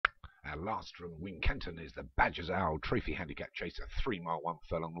Our last from Wincanton is the Badger's Owl Trophy Handicap Chaser, 3 mile, 1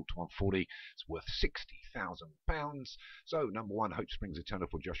 furlong, 0 to 140. It's worth £60,000. So, number 1, Hope Springs Eternal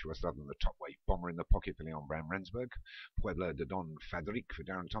for Joshua Southern, the top weight. Bomber in the Pocket for Leon Van Rensburg. Puebla de Don Fadrique for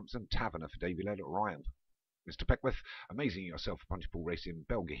Darren Thompson. Taverner for Davy Led at Ryan. Mr. Peckworth, Amazing Yourself for Pontypool Racing,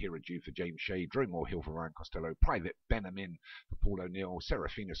 Belgahira Jew for James Shea, Dromore Hill for Ryan Costello, Private Benamin for Paul O'Neill,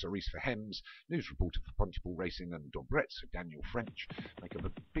 Serafina Cerise for Hems, News Reporter for Pontypool Racing, and Dobretz for Daniel French. Make up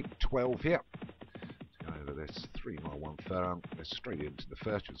a big 12 here. Let's go over this 3 mile, 1 furlong. Let's straight into the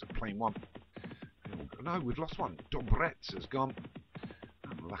first. It was a plain one. No, we've lost one. Dobretz has gone.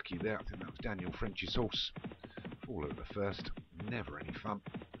 Unlucky there. I think that was Daniel French's horse. Fall over the first. Never any fun.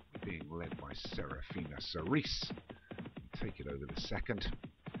 Being led by Serafina Cerise. Take it over the second.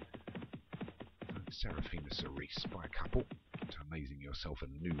 Serafina Cerise by a couple. To Amazing Yourself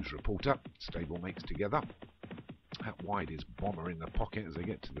and News Reporter. Stablemates together. Out wide is Bomber in the Pocket as they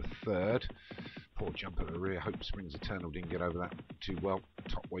get to the third. Poor jump at the rear. Hope Springs Eternal didn't get over that too well.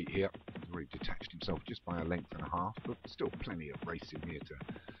 Top weight here. He's already detached himself just by a length and a half, but still plenty of racing here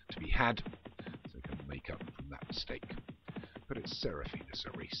to be had. So they can make up from that mistake. But it's Serafina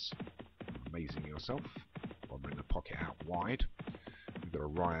Cerise. Amazing Yourself. Bomber in the Pocket out wide. We've got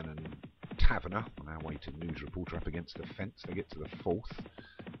Orion and Taverner on our way to News Reporter up against the fence. They get to the fourth.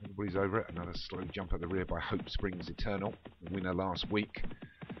 Everybody's over it. Another slow jump at the rear by Hope Springs Eternal, the winner last week.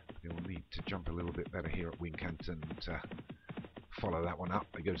 They'll need to jump a little bit better here at Wincanton to follow that one up.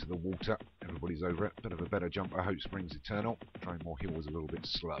 They go to the water. Everybody's over it. Bit of a better jump by Hope Springs Eternal. Dromore Hill was a little bit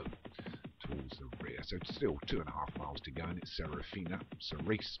slow towards the rear. So still 2.5 miles to go, and it's Serafina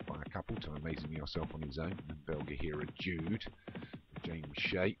Cerise by a couple to Amazing Yourself on his own. And Belgahira Jude, James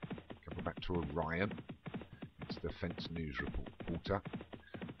Shea. Couple back to Orion. It's the Fence News Reporter.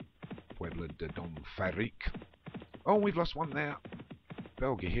 Puebla de Don Fadrique. Oh, we've lost one there.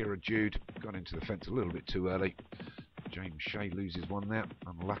 Belgahira Jude got into the fence a little bit too early. James Shea loses one there.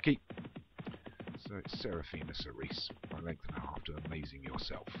 Unlucky. So it's Serafina Cerise by a length and a half to Amazing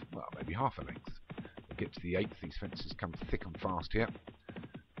Yourself. Well, maybe half a length. They get to the 8th. These fences come thick and fast here.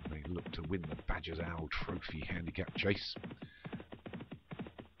 And they look to win the Badger's Owl Trophy Handicap Chase.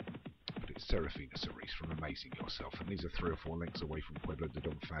 But it's Serafina Cerise from Amazing Yourself. And these are 3 or 4 lengths away from Puebla de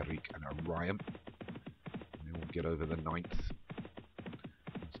Don Fadrique and Orion. And they all get over the 9th.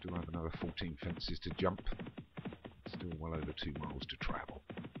 And still have another 14 fences to jump. Still well over 2 miles to travel.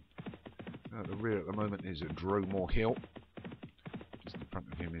 At the rear at the moment is a Dromore Hill. Just in front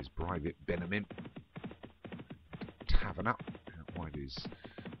of him is Private Benamin. Taverner. Out wide is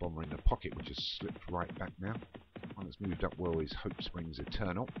Bomber in the Pocket, which has slipped right back now. One that's moved up well is Hope Springs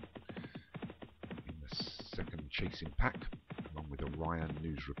Eternal. In the second chasing pack, along with Orion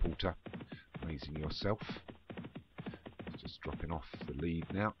News Reporter. Amazing Yourself. It's just dropping off the lead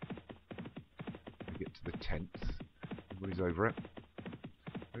now. We get to the 10th. Everybody's over it.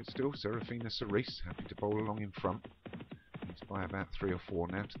 But still Serafina Cerise, happy to bowl along in front. It's by about 3 or 4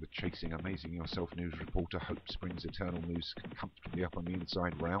 now to the chasing Amazing Yourself News Reporter. Hope Springs Eternal moves comfortably up on the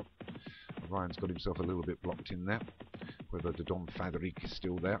inside rail. Orion's got himself a little bit blocked in there. Puebla de Don Fadrique is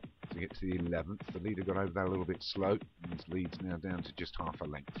still there. To get to the 11th, the leader got over there a little bit slow. And his lead's now down to just half a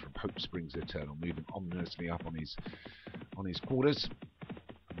length from Hope Springs Eternal, moving ominously up on his quarters.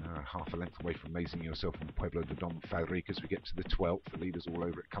 Half a length away from Amazing Yourself and Puebla de Don Fadrique as we get to the 12th. The leader's all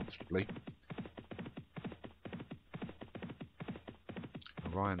over it comfortably.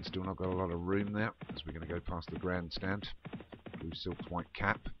 Orion's still not got a lot of room there as we're going to go past the grandstand. Blue silk white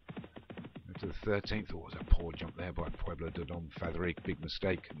cap. Go to the 13th. Oh, it was a poor jump there by Puebla de Don Fadrique. Big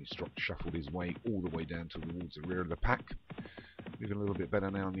mistake, and he's shuffled his way all the way down towards the rear of the pack. Moving a little bit better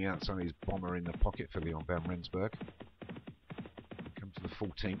now on the outside is Bomber in the Pocket for Leon Van Rensburg. The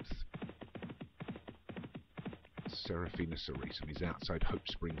 14th, Serafina Cerise on his outside Hope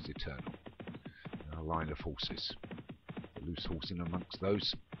Springs Eternal. And a line of horses. A loose horse in amongst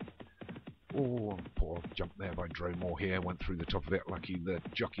those. Oh, poor jump there by Dromore here. Went through the top of it. Lucky the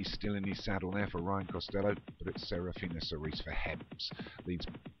jockey's still in his saddle there for Ryan Costello. But it's Serafina Cerise for Hems. Leads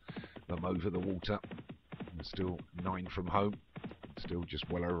them over the water. And they're still 9 from home. Still just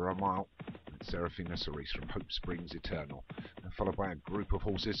well over a mile. It's Serafina Cerise from Hope Springs Eternal. Followed by a group of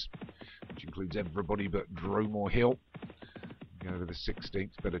horses, which includes everybody but Dromore Hill. Go to the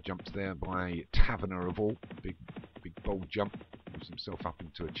 16th, better jumps there by Taverner of all. Big bold jump. Moves himself up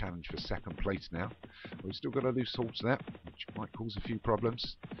into a challenge for 2nd place now. But we've still got a loose horse there, which might cause a few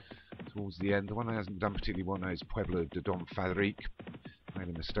problems towards the end. The one that hasn't done particularly well now is Puebla de Don Fadrique. Made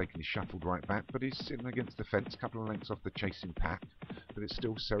a mistake and he shuffled right back, but he's sitting against the fence, a couple of lengths off the chasing pack. But it's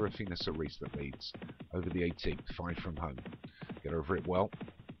still Serafina Cerise that leads over the 18th, 5 from home. Get over it well.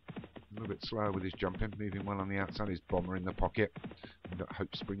 A little bit slower with his jumping, moving well on the outside. His Bomber in the pocket. We've got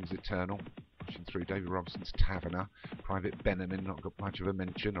Hope Springs Eternal. Pushing through David Robinson's Taverner. Private Benjamin, not got much of a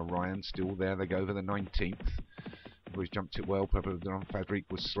mention. Orion still there. They go over the 19th. He's jumped it well. Pueblo de Don Fadrique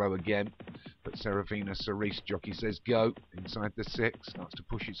was slow again. But Serafina Cerise, jockey says go. Inside the 6. Starts to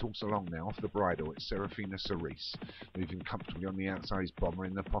push its horse along now. Off the bridle. It's Serafina Cerise. Moving comfortably on the outside. His Bomber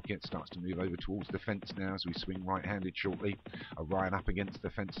in the pocket. Starts to move over towards the fence now as we swing right-handed shortly. Orion up against the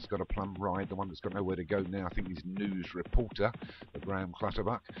fence. Has got a plumb ride. The one that's got nowhere to go now, I think, is News Reporter, the Graham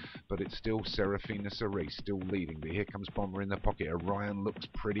Clutterbuck. But it's still Serafina Cerise, still leading. But here comes Bomber in the pocket. Orion looks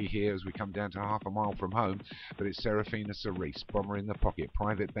pretty here as we come down to half a mile from home. But it's Serafina Cerise, Bomber in the pocket.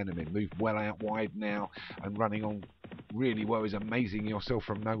 Private Benjamin moved well out wide now and running on really well. Is Amazing Yourself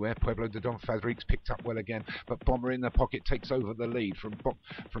from nowhere. Pueblo de Don Fadrique's picked up well again, but Bomber in the pocket takes over the lead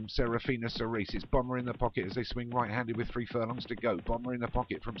from Serafina Cerise. It's Bomber in the pocket as they swing right-handed with 3 furlongs to go. Bomber in the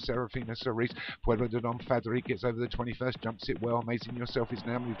pocket from Serafina Cerise. Pueblo de Don Fadrique gets over the 21st, jumps it well. Amazing Yourself is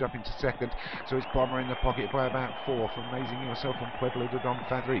now moved up into 2nd, so it's Bomber in the pocket by about 4 from Amazing Yourself and Pueblo de Don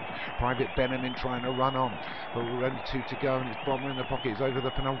Fadrique. Private Benjamin trying to run on, but we're only 2 to go, and it's Bomber in the pocket. It's over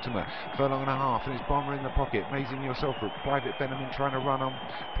the penultimate, furlong and a half, and it's Bomber in the pocket. Amazing Yourself with Private Benjamin trying to run on.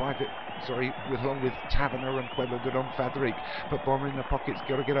 Along with Taverner and Pueblo de Don Fadrique. But Bomber in the pocket's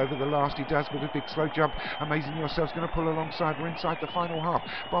got to get over the last. He does with a big slow jump. Amazing Yourself's going to pull alongside. We're inside the final half.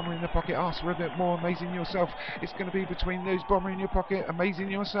 Bomber in the pocket asks for a bit more. Amazing Yourself. It's going to be between those. Bomber in your pocket. Amazing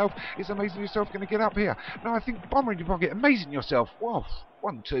Yourself. Is Amazing Yourself going to get up here? No, I think Bomber in your pocket. Amazing Yourself. Whoa.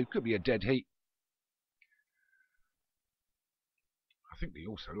 1-2. Could be a dead heat. I think they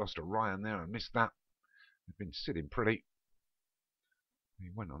also lost Orion there and missed that. They've been sitting pretty. He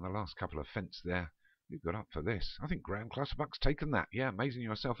went on the last couple of fence there. Who got up for this? I think Graham Clutterbuck's taken that. Yeah, Amazing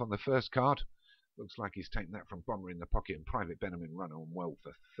Yourself on the first card. Looks like he's taken that from Bomber in the pocket, and Private Benjamin run on well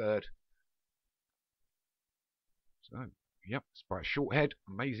for 3rd. So, yep, it's by a short head.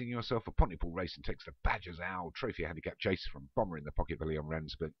 Amazing Yourself for Pontypool Racing takes the Badger's Owl Trophy Handicap chase from Bomber in the pocket for Leon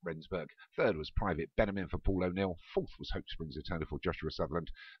Rensburg. 3rd was Private Benjamin for Paul O'Neill. 4th was Hope Springs Eternal for Joshua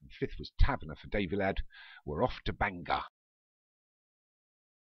Sutherland. And 5th was Taverner for Davy Ladd. We're off to Bangor.